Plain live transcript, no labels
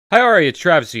Hi, Ari, it's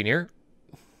Travis here,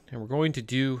 and we're going to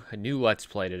do a new Let's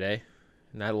Play today.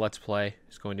 And that Let's Play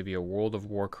is going to be a World of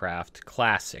Warcraft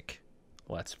Classic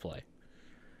Let's Play.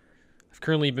 I've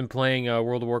currently been playing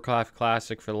World of Warcraft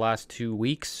Classic for the last 2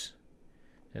 weeks,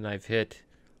 and I've hit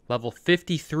level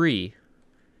 53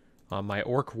 on my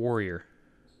Orc Warrior.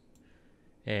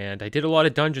 And I did a lot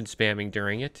of dungeon spamming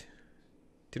during it.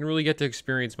 Didn't really get to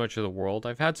experience much of the world.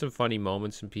 I've had some funny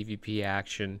moments, some PvP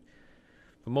action,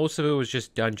 but most of it was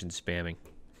just dungeon spamming.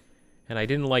 And I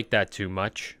didn't like that too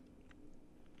much.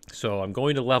 So I'm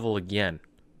going to level again.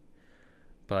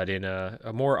 But in a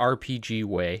more RPG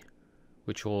way.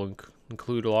 Which will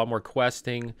include a lot more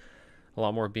questing. A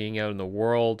lot more being out in the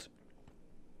world.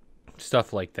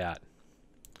 Stuff like that.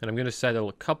 And I'm going to set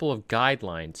a couple of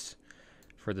guidelines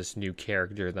for this new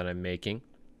character that I'm making.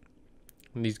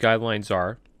 And these guidelines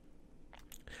are: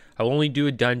 I will only do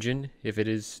a dungeon if it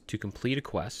is to complete a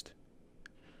quest.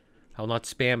 I will not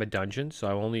spam a dungeon, so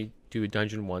I will only do a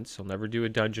dungeon once. I'll never do a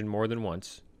dungeon more than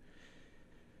once.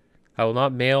 I will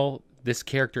not mail this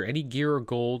character any gear or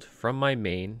gold from my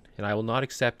main, and I will not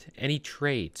accept any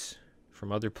trades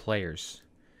from other players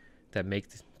that make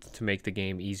the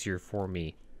game easier for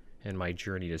me and my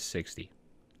journey to 60.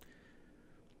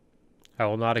 I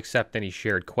will not accept any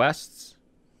shared quests,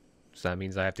 so that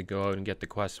means I have to go out and get the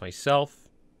quests myself.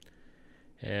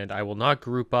 And I will not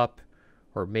group up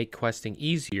or make questing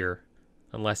easier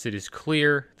unless it is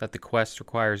clear that the quest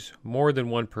requires more than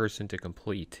one person to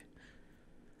complete.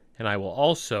 And I will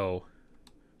also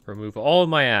remove all of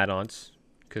my add-ons,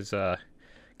 because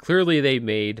clearly they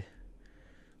made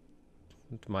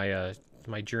my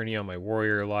journey on my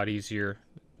warrior a lot easier.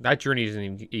 That journey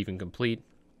isn't even complete,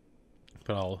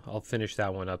 but I'll finish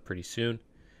that one up pretty soon.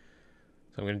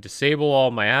 So I'm going to disable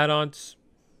all my add-ons.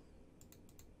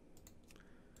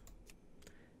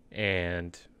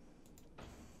 And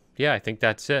yeah, I think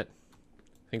that's it.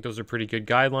 I think those are pretty good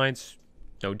guidelines.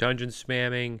 No dungeon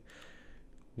spamming,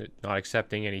 not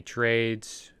accepting any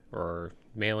trades, or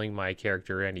mailing my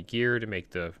character any gear to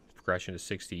make the progression to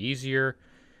 60 easier.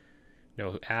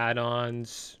 No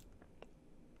add-ons.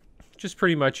 Just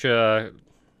pretty much a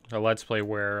Let's Play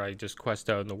where I just quest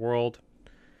out in the world.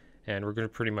 And we're going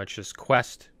to pretty much just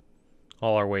quest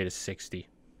all our way to 60.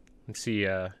 And see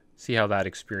how that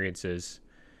experience is.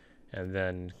 And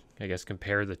then, I guess,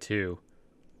 compare the two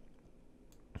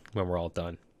when we're all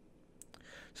done.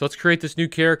 So let's create this new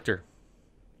character.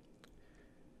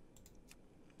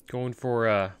 Going for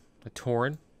a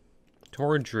Tauren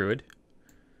Druid.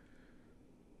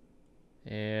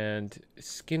 And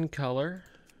skin color.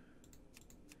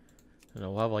 And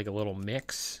I'll have like a little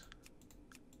mix.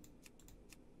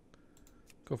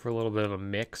 Go for a little bit of a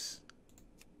mix.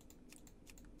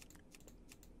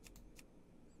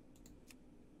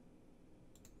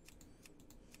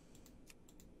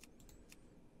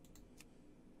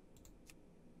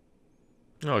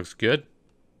 That looks good.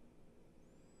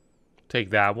 Take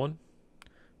that one.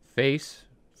 Face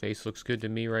looks good to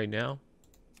me right now.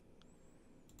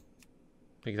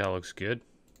 I think that looks good.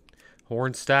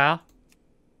 Horn style.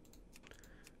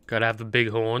 Gotta have the big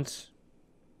horns.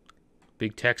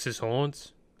 Big Texas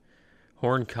horns.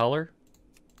 Horn color.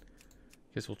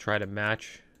 Guess we'll try to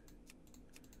match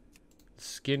the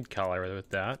skin color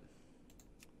with that.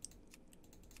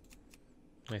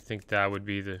 I think that would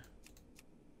be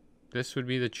this would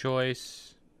be the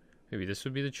choice. Maybe this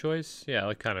would be the choice. Yeah,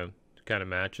 it kind of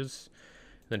matches.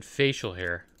 And then facial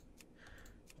hair.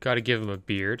 Got to give him a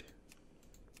beard.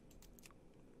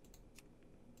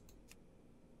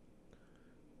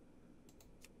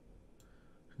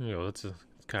 You know, that's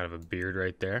kind of a beard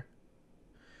right there.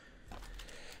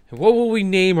 And what will we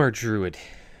name our druid?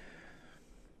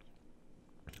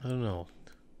 I don't know.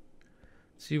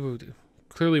 Let's see, we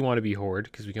clearly want to be Horde,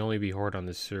 because we can only be Horde on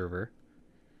this server.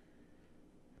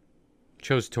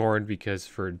 Chose Tauren because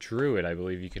for a Druid, I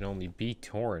believe you can only be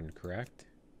Tauren, correct?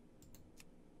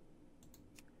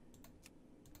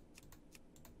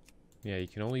 Yeah, you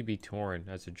can only be Tauren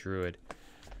as a Druid.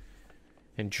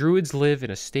 And Druids live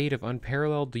in a state of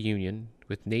unparalleled union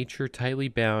with nature, tightly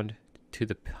bound to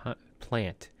the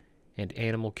plant and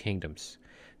animal kingdoms.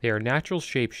 They are natural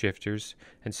shapeshifters,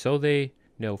 and so they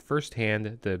know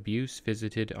firsthand the abuse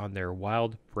visited on their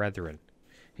wild brethren.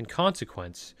 In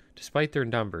consequence, despite their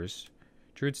numbers,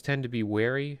 Druids tend to be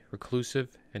wary,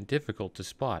 reclusive, and difficult to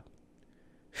spot.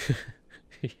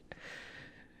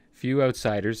 Few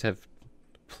outsiders have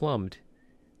plumbed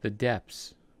the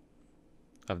depths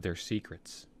of their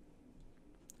secrets.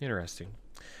 Interesting.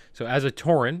 So as a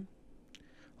Tauren,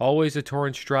 always the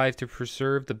Taurens strive to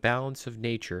preserve the balance of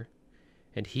nature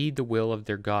and heed the will of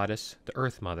their goddess, the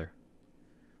Earth Mother.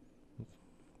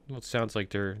 Well, it sounds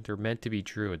like they're meant to be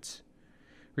druids.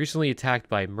 Recently attacked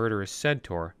by a murderous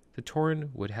centaur, the Tauren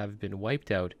would have been wiped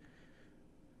out,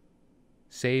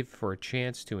 save for a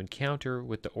chance to encounter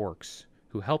with the orcs,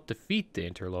 who helped defeat the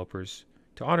interlopers.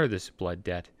 To honor this blood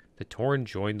debt, the Tauren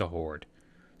joined the Horde,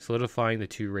 solidifying the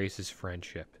two races'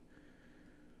 friendship.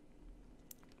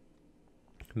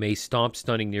 May stomp,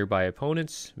 stunning nearby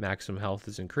opponents. Maximum health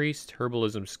is increased.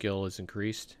 Herbalism skill is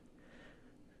increased.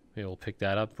 Maybe we'll pick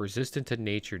that up. Resistant to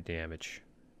nature damage.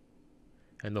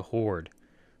 And the Horde.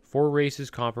 4 races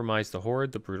comprise the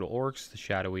Horde: the brutal orcs, the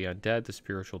shadowy undead, the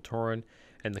spiritual Tauren,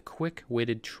 and the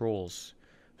quick-witted trolls.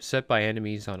 Beset by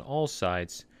enemies on all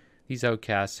sides, these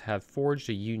outcasts have forged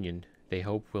a union they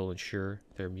hope will ensure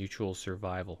their mutual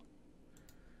survival.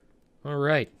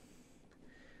 Alright.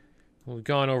 Well, we've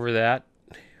gone over that.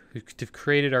 We've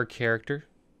created our character.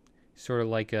 Sort of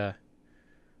like a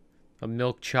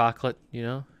milk chocolate, you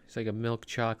know? It's like a milk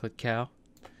chocolate cow.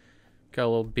 Got a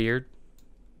little beard.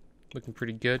 Looking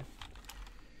pretty good.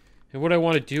 And what I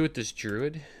want to do with this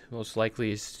druid, most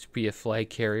likely, is to be a flag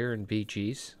carrier in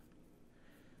BGs.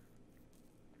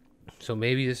 So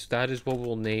maybe that is what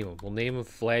we'll name him. We'll name him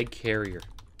Flag Carrier.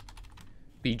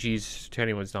 BGs, to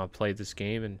anyone's not played this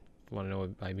game and want to know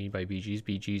what I mean by BGs,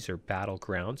 BGs are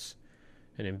battlegrounds.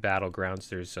 And in battlegrounds,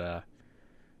 there's a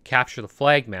capture the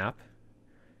flag map.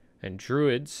 And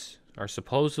druids are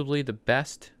supposedly the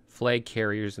best flag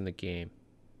carriers in the game.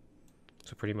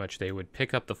 So pretty much they would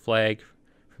pick up the flag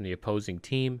from the opposing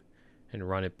team and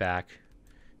run it back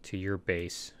to your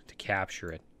base to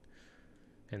capture it.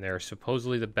 And they're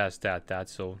supposedly the best at that.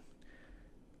 So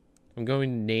I'm going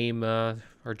to name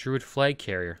our druid flag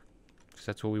carrier, because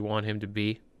that's what we want him to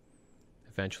be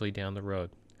eventually down the road.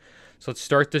 So let's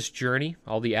start this journey.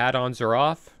 All the add-ons are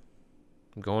off.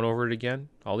 I'm going over it again.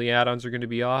 All the add-ons are going to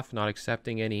be off, not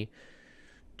accepting any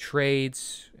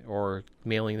trades or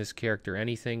mailing this character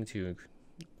anything to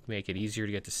make it easier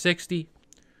to get to 60.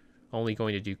 Only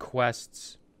going to do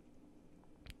quests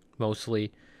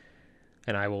mostly,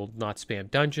 and I will not spam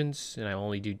dungeons, and I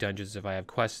only do dungeons if I have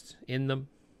quests in them.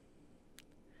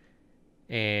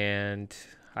 And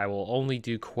I will only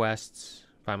do quests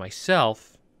by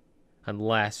myself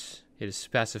unless it is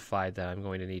specified that I'm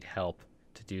going to need help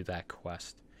to do that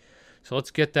quest. So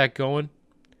let's get that going.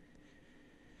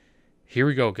 Here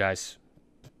we go, guys.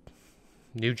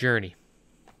 New journey.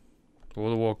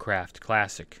 World of Warcraft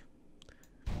Classic.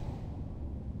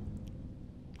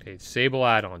 Okay, disable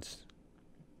add-ons.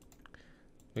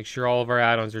 Make sure all of our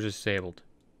add-ons are disabled.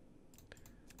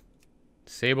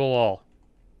 Disable all.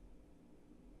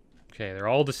 Okay, they're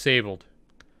all disabled.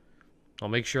 I'll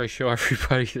make sure I show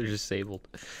everybody they're disabled.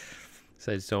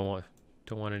 So I just don't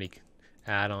want any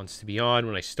add-ons to be on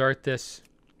when I start this.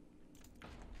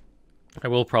 I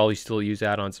will probably still use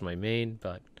add-ons in my main,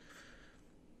 but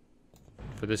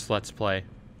for this Let's Play,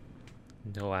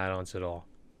 no add-ons at all.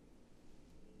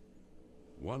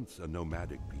 Once a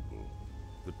nomadic people,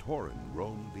 the Tauren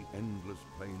roamed the endless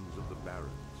plains of the Barrens,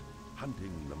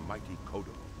 hunting the mighty Kodal.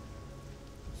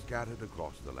 Scattered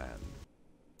across the land,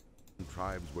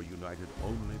 tribes were united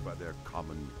only by their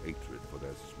common hatred for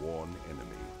their sworn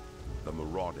enemy, the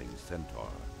marauding Centaur.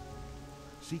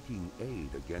 Seeking aid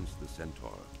against the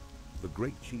Centaur, the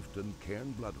great chieftain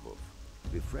Cairn Bloodhoof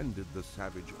befriended the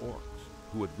savage orcs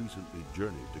who had recently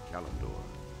journeyed to Kalimdor.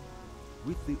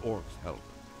 With the orcs' help,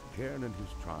 Cairn and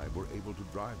his tribe were able to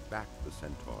drive back the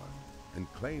Centaur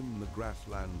and claim the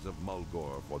grasslands of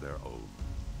Mulgore for their own.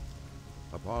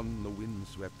 Upon the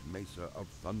windswept mesa of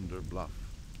Thunder Bluff,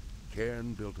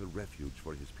 Cairn built a refuge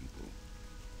for his people.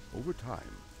 Over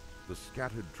time, the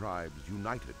scattered tribes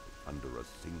united under a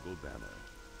single banner.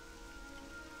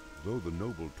 Though the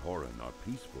noble Tauren are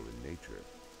peaceful in nature,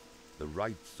 the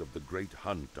rites of the Great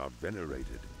Hunt are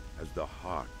venerated as the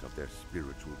heart of their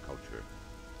spiritual culture.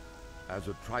 As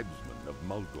a tribesman of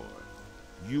Mulgore,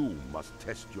 you must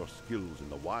test your skills in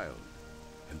the wild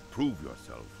and prove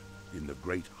yourself in the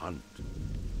Great Hunt.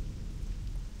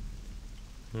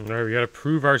 Alright, we gotta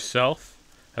prove ourselves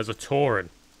as a Tauren.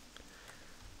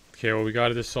 Okay, well, we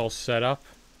got this all set up.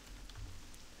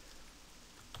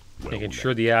 Making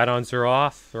sure the add-ons are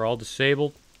off. They're all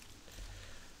disabled.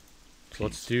 So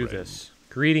let's do this.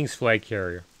 Greetings, Flag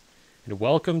Carrier, and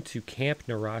welcome to Camp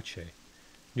Narache.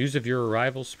 News of your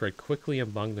arrival spread quickly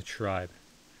among the tribe.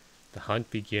 The hunt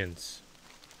begins.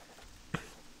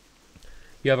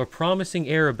 You have a promising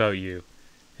air about you,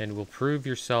 and will prove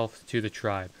yourself to the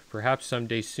tribe. Perhaps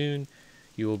someday soon,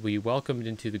 you will be welcomed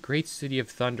into the great city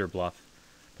of Thunderbluff.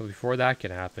 But before that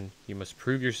can happen, you must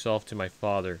prove yourself to my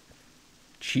father,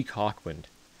 Cheek Hawkwind.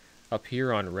 Up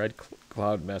here on Red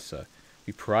Cloud Mesa,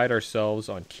 we pride ourselves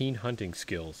on keen hunting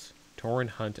skills. Tauren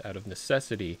hunt out of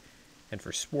necessity and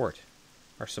for sport.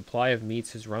 Our supply of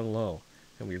meats has run low,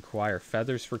 and we require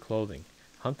feathers for clothing.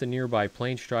 Hunt the nearby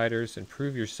plain striders and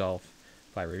prove yourself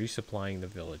by resupplying the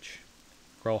village.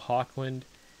 Earl Hawkwind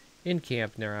in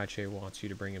Camp Narache wants you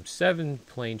to bring him 7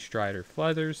 plain strider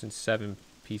feathers and 7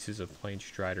 pieces of plain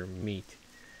strider meat.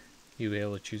 You'll be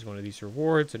able to choose one of these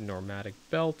rewards, a nomadic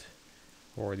belt,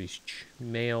 or these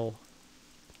male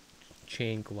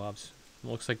chain gloves. It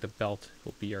looks like the belt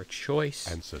will be our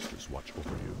choice. Ancestors watch over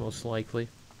you. Most likely.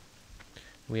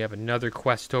 We have another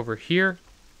quest over here.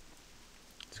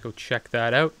 Let's go check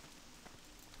that out.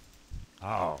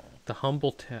 Oh. The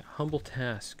humble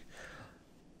task.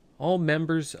 All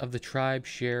members of the tribe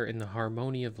share in the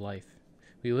harmony of life.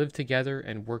 We live together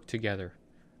and work together.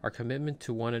 Our commitment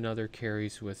to one another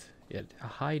carries with it a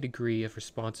high degree of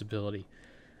responsibility.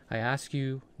 I ask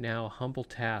you now a humble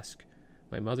task.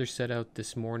 My mother set out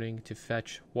this morning to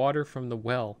fetch water from the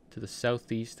well to the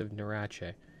southeast of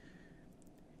Narache.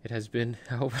 It has been,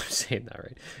 I hope I'm saying that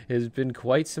right. It has been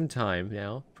quite some time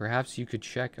now. Perhaps you could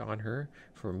check on her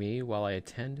for me while I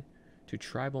attend to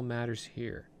tribal matters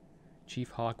here.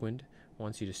 Chief Hawkwind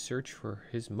wants you to search for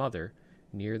his mother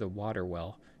near the water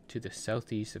well to the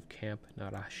southeast of Camp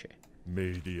Narache.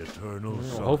 May the eternal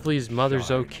sun hopefully his mother's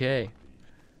shine. okay.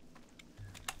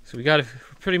 So we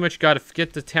pretty much gotta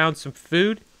get the town some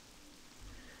food.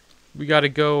 We gotta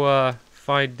go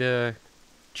find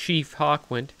Chief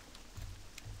Hawkwind,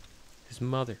 his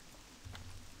mother.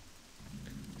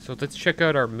 So let's check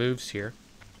out our moves here.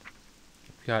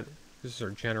 This is our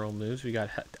general moves. We got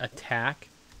attack.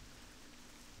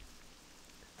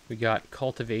 We got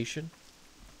cultivation.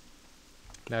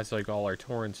 That's like all our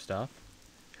Tauren stuff.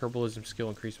 Herbalism skill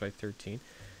increased by 13.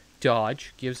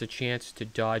 Dodge gives a chance to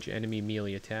dodge enemy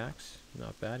melee attacks.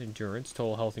 Not bad. Endurance.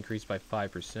 Total health increased by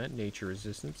 5%. Nature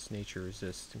resistance. Nature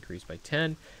resist increased by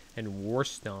 10. And War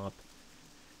Stomp,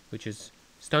 which is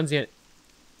stuns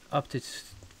up to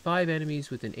 5 enemies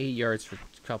within 8 yards for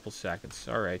a couple seconds.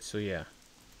 Alright, so yeah.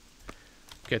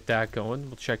 Get that going.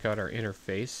 We'll check out our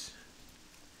interface.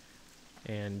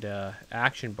 And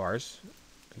action bars.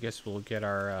 I guess we'll get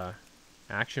our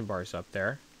action bars up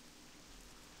there.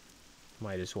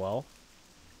 Might as well.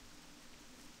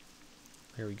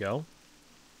 Here we go.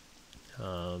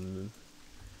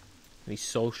 Any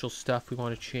social stuff we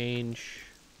want to change?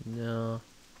 No.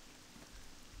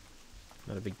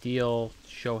 Not a big deal.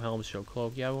 Show helm, show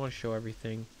cloak. Yeah, we want to show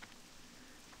everything.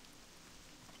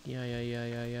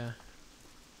 Yeah.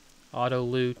 Auto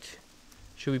loot.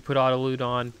 Should we put auto loot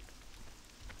on?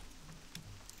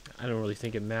 I don't really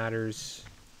think it matters.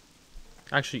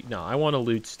 Actually, no, I want to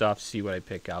loot stuff, see what I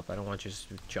pick up. I don't want to just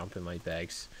jump in my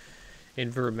bags.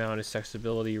 Invert mount,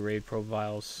 accessibility, raid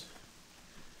profiles.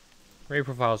 Raid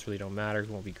profiles really don't matter. We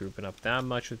won't be grouping up that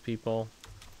much with people.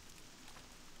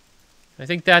 I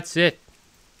think that's it.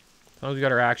 As long as we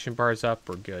got our action bars up,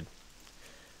 we're good.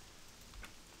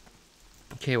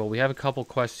 Okay, well, we have a couple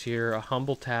quests here. A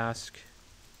humble task.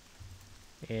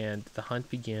 And the hunt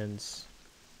begins.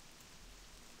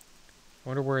 I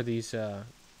wonder where these,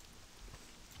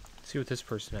 see what this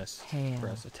person has for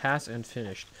us. A task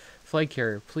unfinished. Flag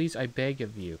carrier, please, I beg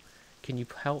of you. Can you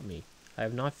help me? I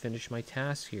have not finished my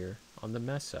task here on the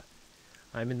Mesa.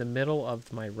 I'm in the middle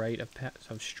of my rite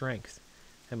of strength,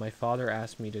 and my father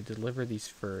asked me to deliver these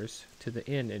furs to the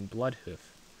inn in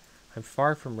Bloodhoof. I'm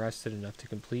far from rested enough to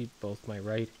complete both my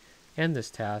rite and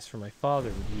this task for my father.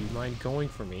 Would you mind going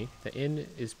for me? The inn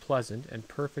is pleasant and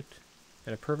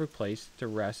a perfect place to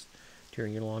rest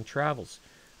during your long travels.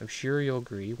 I'm sure you'll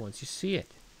agree once you see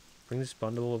it. Bring this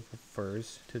bundle of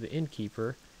furs to the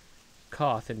innkeeper,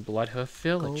 Koth, in Bloodhoof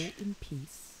Village. Go in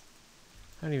peace.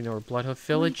 I don't even know where Bloodhoof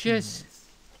Village is.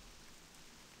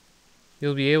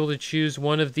 You'll be able to choose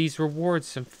one of these rewards,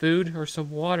 some food or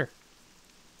some water.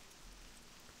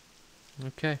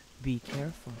 Okay. Be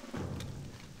careful.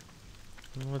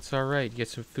 Well, that's alright. Get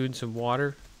some food and some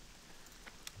water.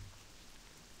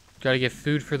 Gotta get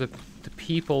food for the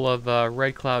people of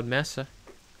Red Cloud Mesa.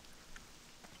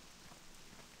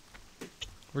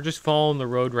 We're just following the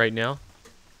road right now.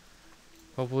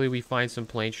 Hopefully we find some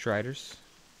plain striders.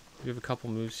 We have a couple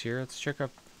moves here. Let's check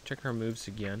our moves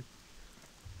again.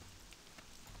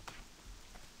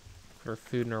 Put our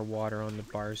food and our water on the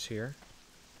bars here.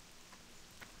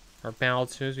 Our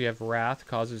balance moves, we have Wrath,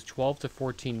 causes 12 to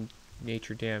 14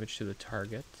 nature damage to the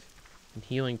target. And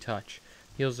Healing Touch,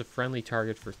 heals a friendly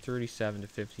target for 37 to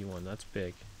 51. That's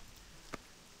big.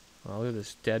 Oh, look at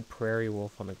this dead prairie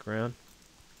wolf on the ground.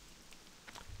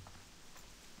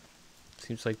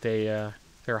 Seems like they're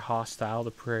hostile,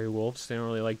 the prairie wolves. They don't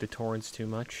really like the Taurens too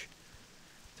much.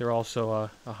 They're also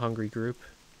a hungry group.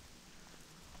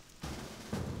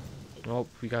 Oh,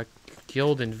 we got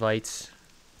guild invites.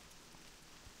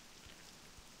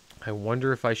 I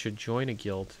wonder if I should join a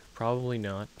guild. Probably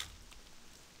not.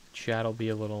 Chat will be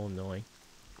a little annoying.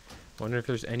 Wonder if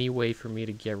there's any way for me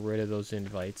to get rid of those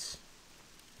invites.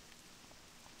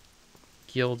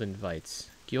 Guild invites.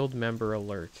 Guild member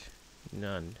alert.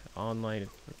 None. Online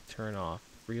turn off.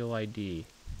 Real ID.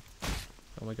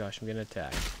 Oh my gosh, I'm getting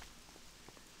attacked.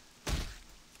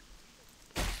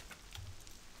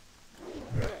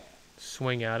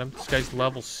 Swing at him. This guy's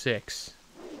level 6.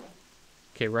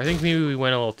 Okay, I think maybe we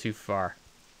went a little too far.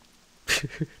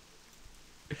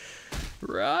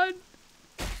 Run!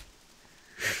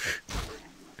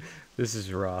 This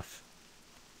is rough.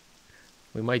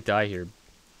 We might die here.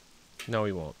 No,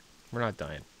 we won't. We're not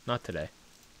dying. Not today.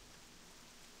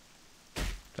 Is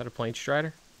that a plane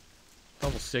strider?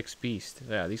 Level 6 beast.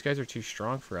 Yeah, these guys are too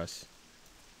strong for us.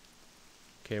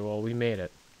 Okay, well, we made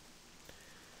it.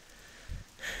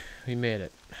 We made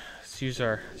it. Let's use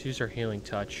our healing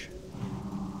touch.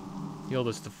 Healed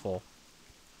us to full.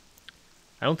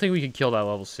 I don't think we could kill that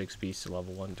level 6 beast at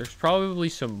level 1. There's probably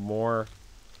some more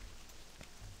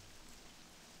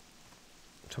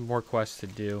quests to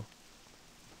do.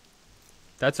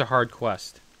 That's a hard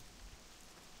quest.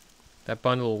 That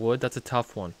bundle of wood, that's a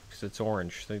tough one because it's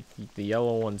orange. The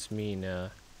yellow ones mean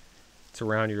it's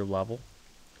around your level.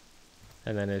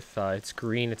 And then if it's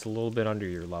green, it's a little bit under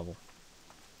your level.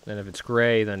 And if it's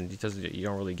gray, then you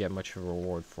don't really get much of a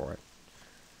reward for it.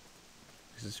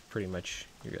 This is pretty much,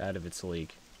 you're out of its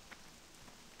league.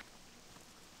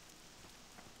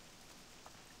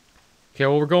 Okay,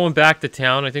 well, we're going back to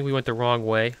town. I think we went the wrong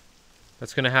way.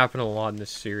 That's going to happen a lot in this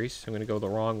series. I'm going to go the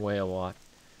wrong way a lot.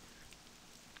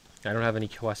 I don't have any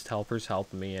quest helpers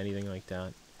helping me, anything like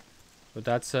that. But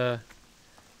that's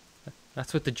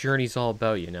what the journey's all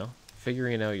about, you know?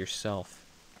 Figuring it out yourself.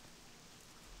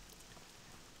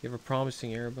 You have a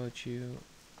promising air about you.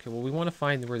 Okay, well, we want to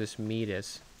find where this meat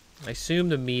is. I assume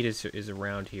the meat is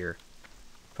around here.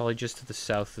 Probably just to the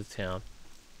south of the town.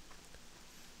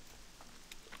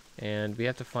 And we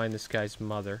have to find this guy's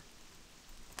mother.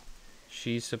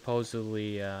 She's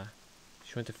supposedly,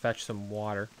 she went to fetch some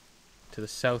water to the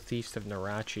southeast of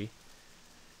Narachi,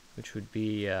 which would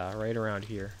be right around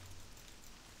here.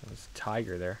 There's a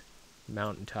tiger there.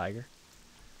 Mountain tiger.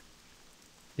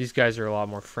 These guys are a lot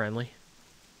more friendly.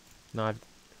 Not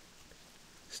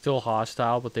still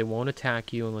hostile, but they won't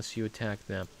attack you unless you attack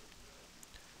them.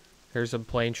 There's some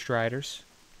plane striders.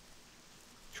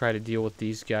 Try to deal with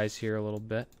these guys here a little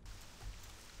bit.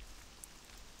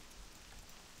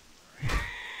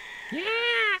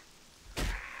 Yeah!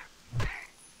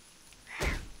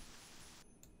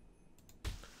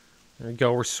 There we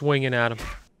go, we're swinging at them.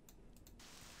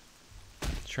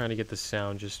 Trying to get the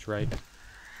sound just right.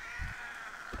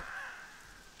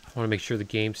 I want to make sure the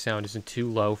game sound isn't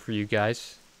too low for you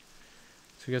guys.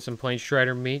 So we got some plane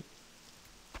strider meat.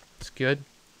 It's good.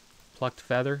 Plucked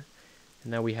feather.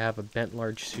 And now we have a bent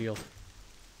large shield.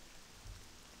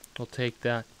 We'll take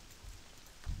that.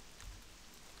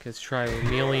 Let's try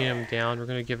kneeling him down. We're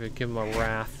gonna give him a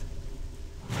wrath.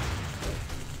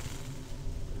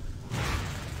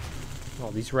 Oh,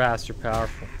 these wraths are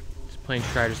powerful. This plane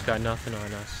strider's got nothing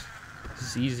on us.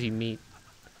 This is easy meat.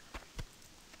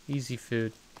 Easy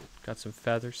food. Got some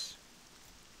feathers.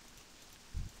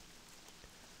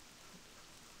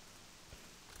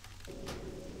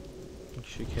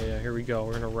 Okay, here we go.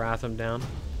 We're gonna wrath him down.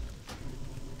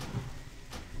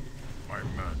 My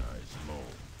mana is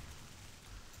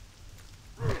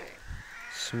low.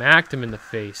 Smacked him in the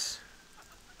face.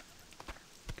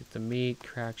 Get the meat,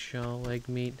 cracked shell, leg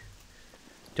meat.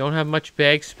 Don't have much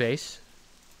bag space.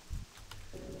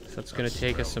 So it's gonna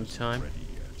take us some time.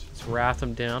 Let's wrath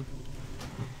him down.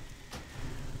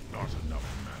 Not enough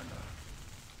mana.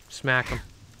 Smack him.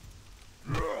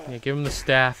 Yeah, give him the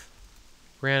staff.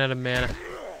 Ran out of mana.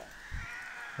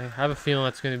 I have a feeling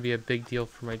that's going to be a big deal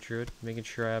for my druid. Making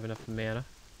sure I have enough mana.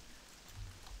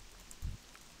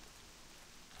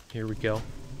 Here we go.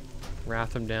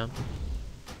 Wrath him down.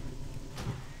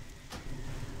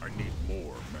 I need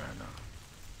more mana.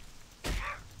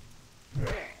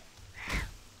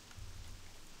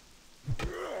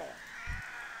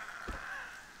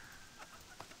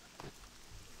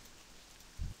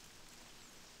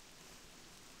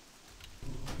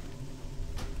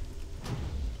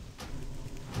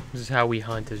 This is how we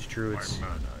hunt as druids. My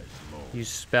mana is low. Use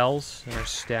spells and our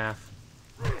staff.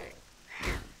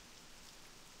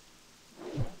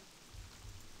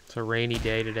 It's a rainy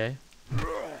day today.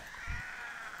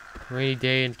 Rainy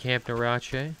day in Camp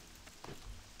Narache.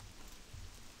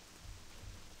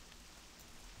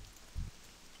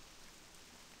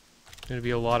 Gonna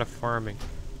be a lot of farming.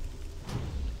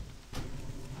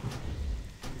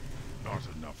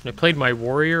 When I played my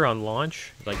warrior on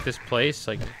launch, like this place,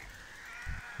 like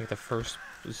the first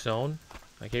zone,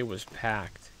 like it was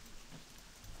packed.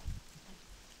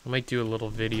 I might do a little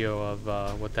video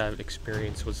of what that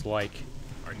experience was like.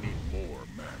 I need more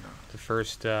mana. The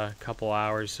first couple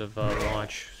hours of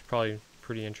launch. It's probably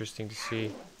pretty interesting to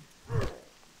see. So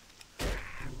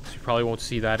you probably won't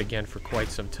see that again for quite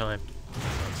some time.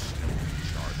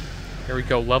 Here we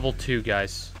go, level 2,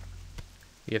 guys.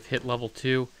 We have hit level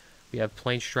 2. We have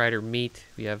Plane Strider meat.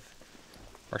 We have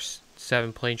our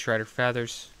 7 Plane Strider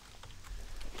feathers.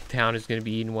 The town is going to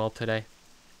be eaten well today.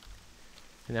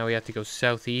 And now we have to go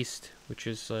southeast, which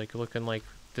is like looking like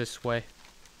this way.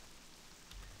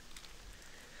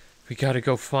 We gotta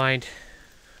go find.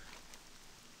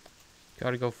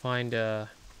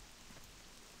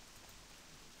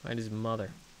 Find his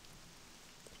mother.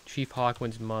 Chief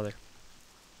Hawkwind's mother.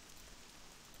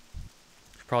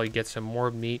 Should probably get some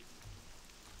more meat.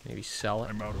 Maybe sell it.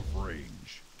 I'm out of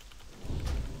range.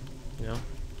 You know?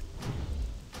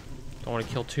 Don't want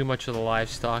to kill too much of the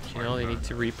livestock, you know, they need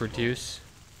to reproduce.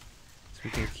 So we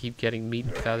can keep getting meat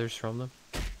and feathers from them.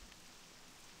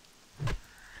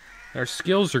 Our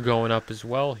skills are going up as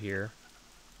well here.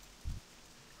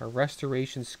 Our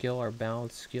restoration skill, our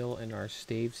balance skill, and our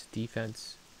staves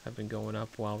defense have been going up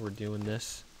while we're doing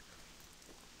this.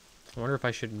 I wonder if I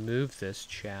should move this,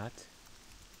 chat.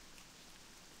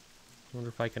 I wonder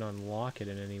if I can unlock it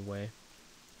in any way.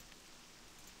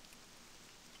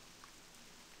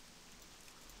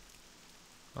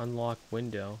 Unlock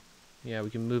window. Yeah, we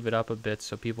can move it up a bit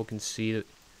so people can see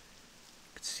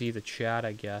the chat,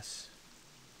 I guess.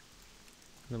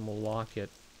 And then we'll lock it.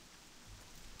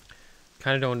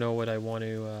 Kind of don't know what I want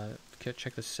to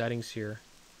check the settings here.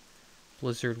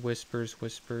 Blizzard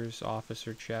whispers,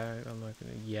 officer chat. I'm not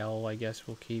gonna yell. I guess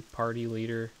we'll keep party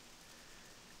leader,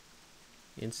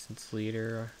 instance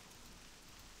leader.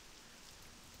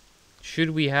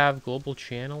 Should we have global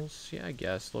channels? Yeah, I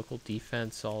guess local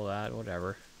defense, all that,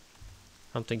 whatever.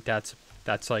 I don't think that's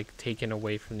like taken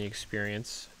away from the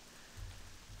experience.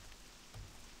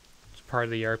 It's part of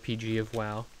the RPG of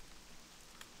WoW.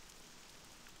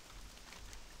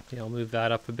 Yeah, I'll move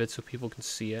that up a bit so people can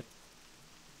see it.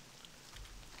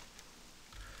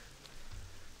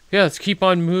 Yeah, let's keep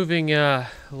on moving a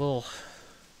little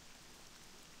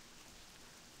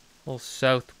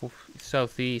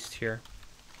southeast here.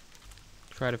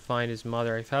 Try to find his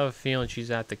mother. I have a feeling she's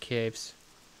at the caves.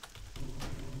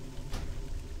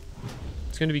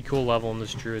 It's gonna be a cool level in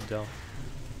this Druid though.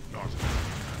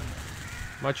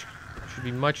 Should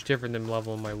be much different than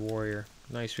level in my warrior.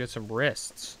 Nice, we got some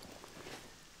wrists.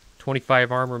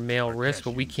 25 armor male wrists,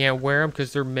 but we can't wear them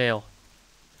because they're male.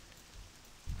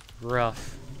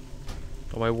 Rough.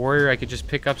 On my warrior, I could just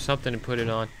pick up something and put it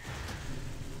on.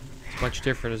 It's much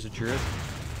different as a druid.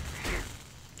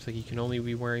 It's like you can only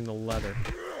be wearing the leather.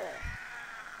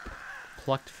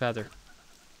 Plucked feather.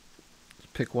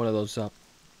 Let's pick one of those up.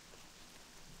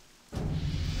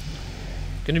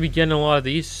 Gonna be getting a lot of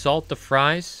these. Salt the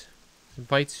fries.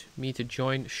 Invites me to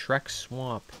join Shrek's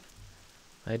Swamp.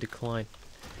 I decline.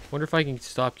 Wonder if I can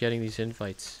stop getting these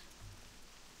invites.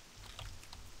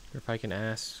 Or if I can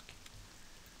ask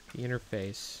the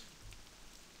interface.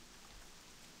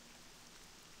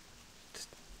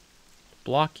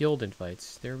 Block guild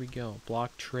invites. There we go.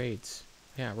 Block trades.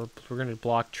 Yeah, we're gonna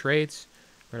block trades.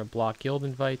 We're gonna block guild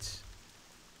invites.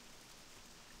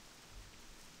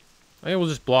 I think we'll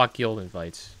just block guild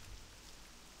invites.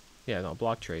 Yeah, no,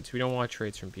 block trades. We don't want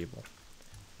trades from people.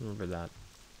 Remember that.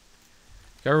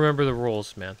 Gotta remember the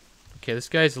rules, man. Okay, this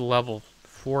guy's a level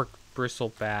 4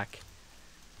 bristleback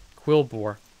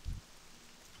quillboar.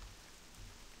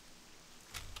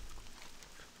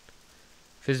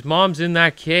 If his mom's in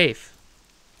that cave,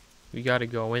 we gotta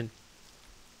go in.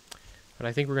 But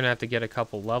I think we're gonna have to get a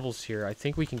couple levels here. I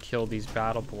think we can kill these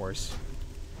battle boars.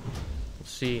 We'll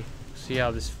see. See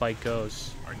how this fight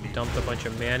goes. Dumped a bunch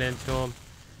of mana into him.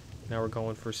 Now we're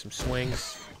going for some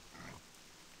swings.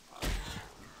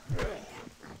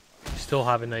 Still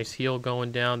have a nice heal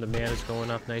going down. The mana's going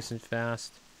up nice and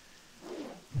fast.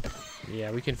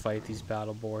 Yeah, we can fight these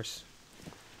battle boars.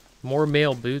 More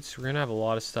male boots. We're gonna have a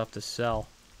lot of stuff to sell.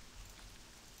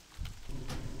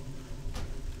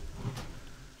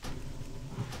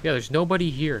 Yeah, there's nobody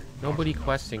here. Nobody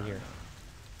questing here.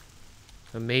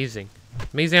 Amazing.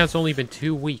 Amazing how it's only been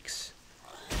 2 weeks.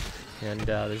 And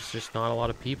there's just not a lot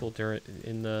of people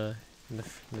in the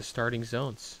starting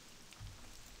zones.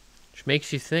 Which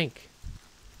makes you think.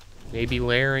 Maybe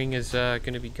layering is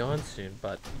going to be gone soon,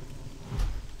 but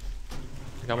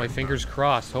I got my fingers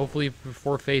crossed. Hopefully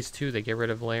before phase 2 they get rid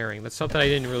of layering. That's something I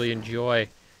didn't really enjoy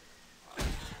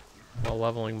while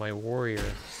leveling my warrior.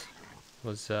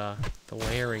 was the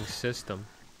layering system.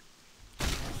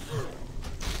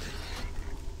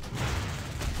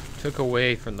 Took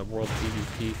away from the world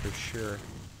PvP for sure.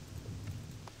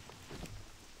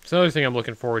 So the other thing I'm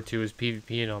looking forward to is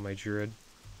PvPing on my Druid.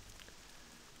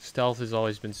 Stealth has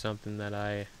always been something that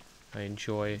I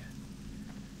enjoy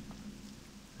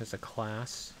as a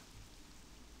class.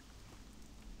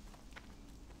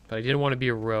 But I didn't want to be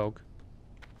a rogue.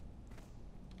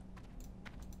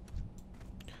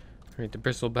 Alright, the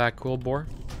bristleback quillboar.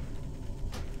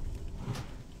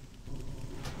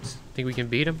 Think we can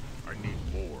beat him? I need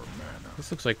more mana. This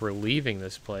looks like we're leaving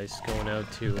this place, going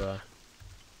out to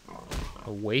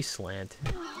a wasteland.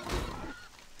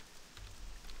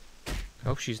 I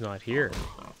hope she's not here.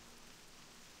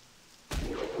 I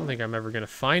don't think I'm ever gonna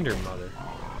find her mother.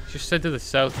 She just said to the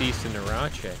southeast in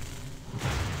Narache.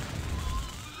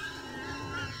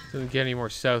 Doesn't get any more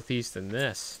southeast than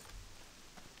this.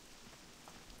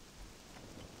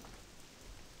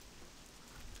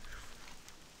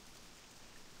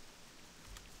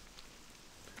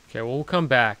 Okay, well, we'll come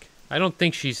back. I don't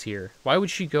think she's here. Why would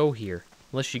she go here?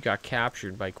 Unless she got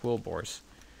captured by quillboars.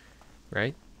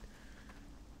 Right?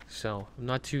 So, I'm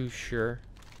not too sure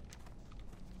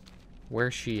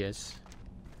where she is.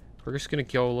 We're just going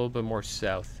to go a little bit more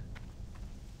south.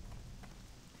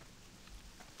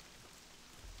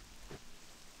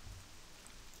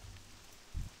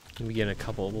 We get in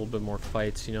a little bit more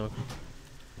fights, you know.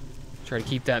 Try to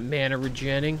keep that mana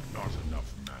regenning. Not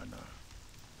enough mana.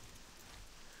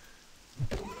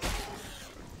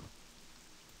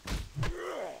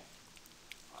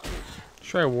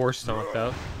 Try a war stomp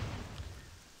out.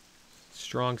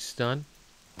 Strong stun.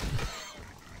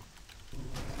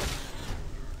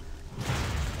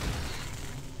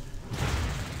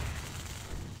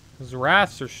 Those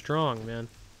wraths are strong, man.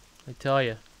 I tell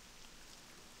you.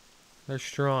 They're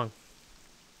strong.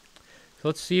 So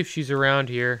let's see if she's around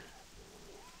here.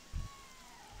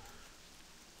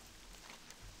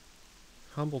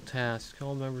 Humble task.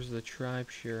 All members of the tribe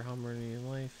share harmony in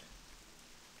life.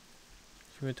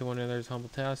 Commit to one another's humble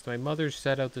task. My mother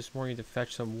set out this morning to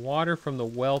fetch some water from the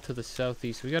well to the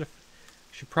southeast. We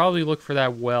should probably look for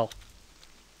that well.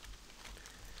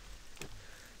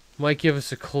 Might give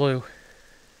us a clue.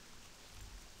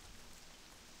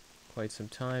 Quite some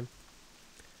time.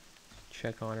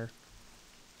 Check on her.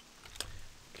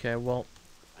 Okay, well,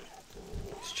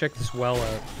 let's check this well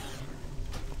out.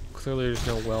 Clearly there's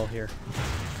no well here.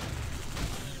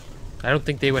 I don't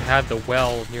think they would have the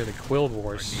well near the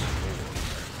quillboars.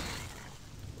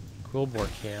 Quillboar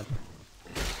camp.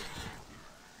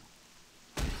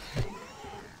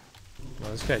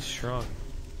 Well, this guy's strong.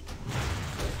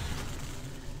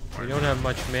 We don't have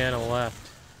much mana left.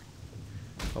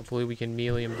 Hopefully we can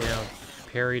melee him down.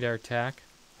 Parried our attack.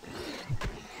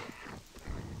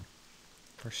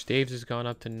 Our staves has gone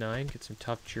up to 9. Get some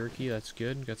tough jerky. That's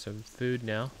good. Got some food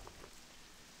now.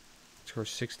 Score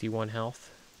 61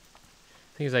 health.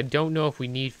 Thing is, I don't know if we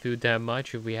need food that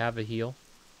much if we have a heal.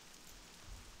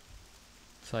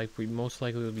 It's like we most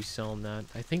likely will be selling that.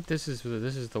 I think this is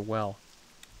the well.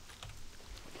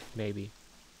 Maybe.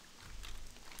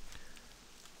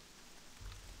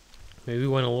 Maybe we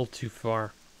went a little too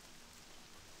far.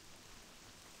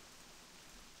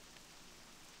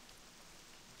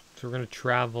 So we're gonna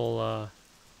travel a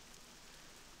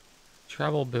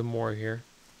bit more here.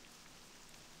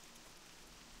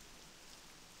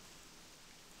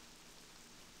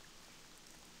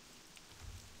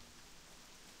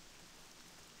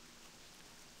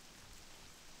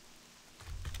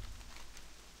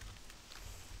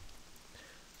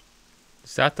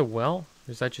 Is that the well?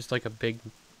 Or is that just like a big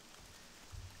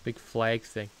flag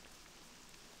thing?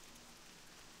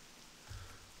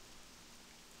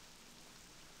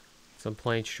 Some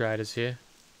plain stratas here.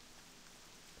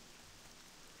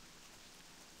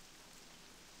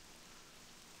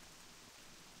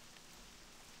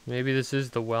 Maybe this is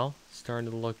the well. It's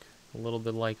starting to look a little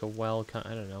bit like a well. I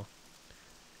don't know.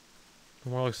 It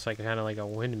more looks like kind of like a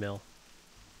windmill.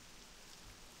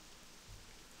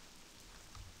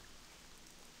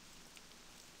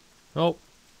 Oh,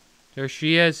 there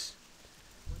she is.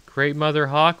 Great Mother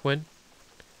Hawkwyn.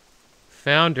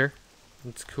 Found her.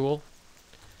 That's cool.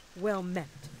 Well met.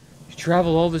 You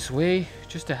travel all this way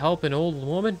just to help an old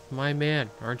woman? My man,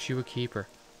 aren't you a keeper?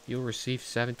 You'll receive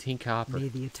 17 copper. May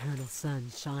the eternal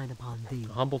sun shine upon thee.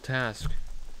 A humble task.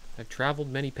 I've traveled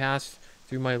many paths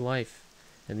through my life,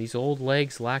 and these old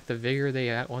legs lack the vigor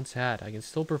they once had. I can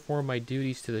still perform my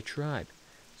duties to the tribe.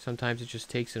 Sometimes it just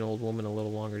takes an old woman a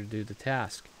little longer to do the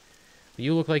task. But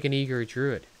you look like an eager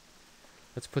druid.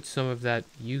 Let's put some of that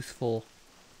youthful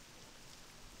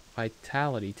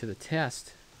vitality to the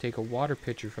test. take a water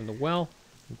pitcher from the well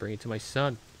and bring it to my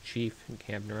son, Chief, in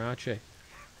Camp Narache.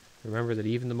 Remember that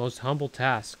even the most humble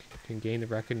task can gain the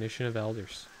recognition of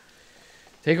elders.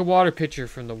 Take a water pitcher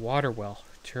from the water well.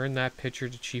 Turn that pitcher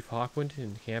to Chief Hawkwind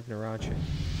in Camp Narache,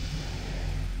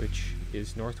 which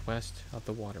is northwest of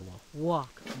the water well.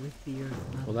 Walk with the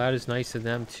earth. Well, that is nice of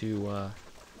them to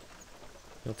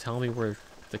tell me where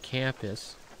the camp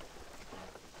is.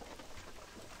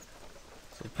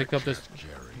 So pick up this.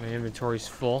 My inventory's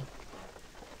full.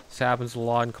 This happens a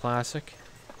lot in Classic.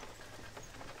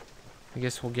 I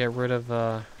guess we'll get rid of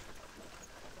the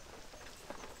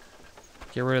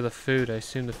food. I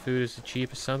assume the food is the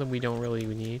cheapest, something we don't really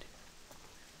need.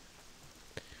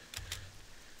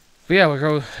 But yeah, I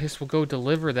guess we'll go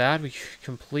deliver that. We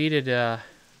completed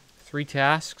 3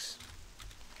 tasks.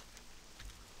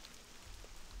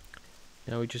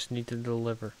 Now we just need to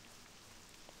deliver.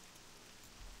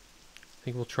 I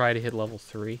think we'll try to hit level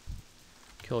 3.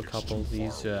 Kill a couple of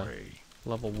these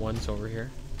level 1s over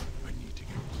here. I need to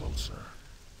get closer.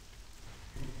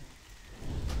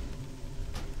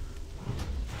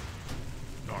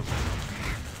 Not enough.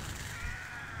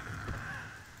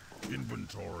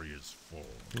 Inventory is full.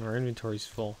 Our inventory's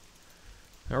full.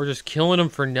 Now we're just killing them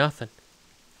for nothing.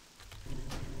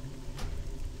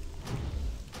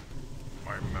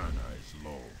 My mana is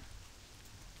low.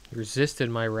 He resisted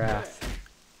my wrath.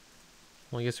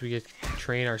 Well, I guess we get to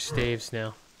train our staves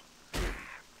now.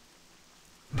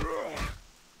 I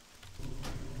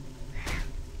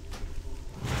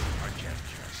can't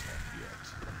cast that yet.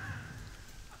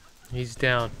 He's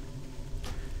down.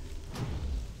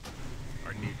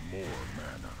 I need more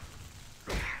mana.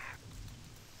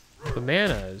 The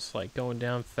mana is like going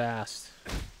down fast.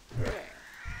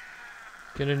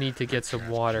 Gonna need to get some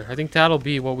water. I think that'll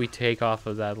be what we take off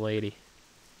of that lady.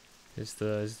 Is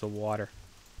the water.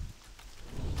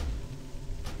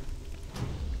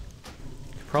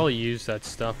 Could probably use that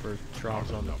stuff or drop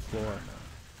it on the floor.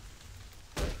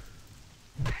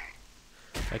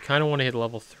 I kind of want to hit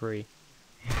level 3.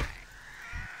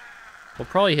 We'll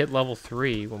probably hit level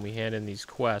 3 when we hand in these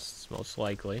quests, most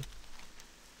likely.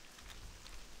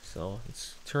 So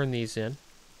let's turn these in.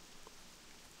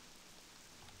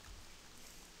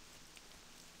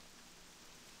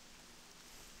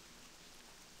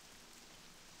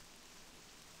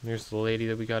 Here's the lady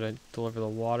that we gotta deliver the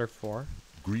water for.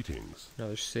 Greetings.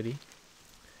 Another city.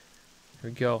 Here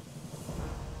we go.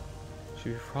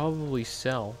 Should we probably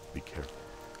sell Be careful.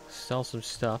 some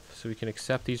stuff so we can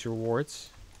accept these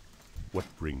rewards. What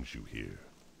brings you here?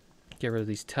 Get rid of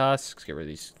these tusks, get rid of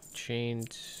these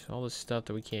chains, all this stuff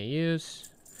that we can't use.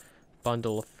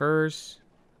 Bundle of furs.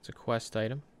 It's a quest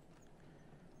item.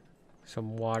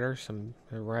 Some water, some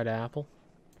red apple.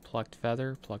 Plucked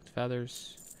feather, plucked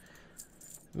feathers.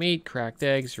 Meat, cracked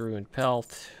eggs, ruined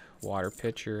pelt, water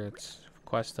pitcher. It's a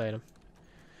quest item.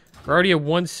 We're already at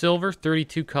 1 silver,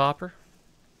 32 copper.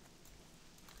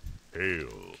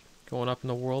 Hail. Going up in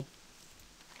the world.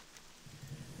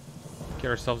 Get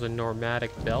ourselves a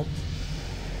nomadic belt.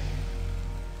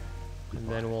 And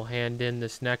then we'll hand in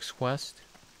this next quest.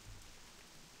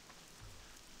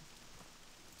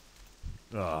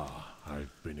 Ah,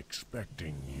 I've been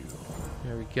expecting you.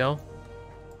 There we go.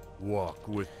 Walk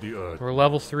with the earth. We're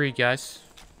level 3, guys.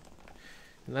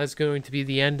 And that's going to be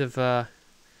the end of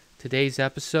today's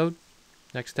episode.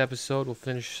 Next episode, we'll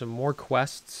finish some more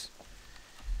quests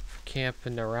for Camp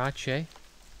Narache.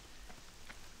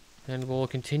 And we'll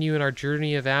continue in our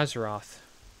journey of Azeroth.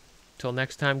 Until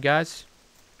next time, guys,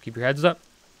 keep your heads up.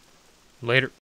 Later.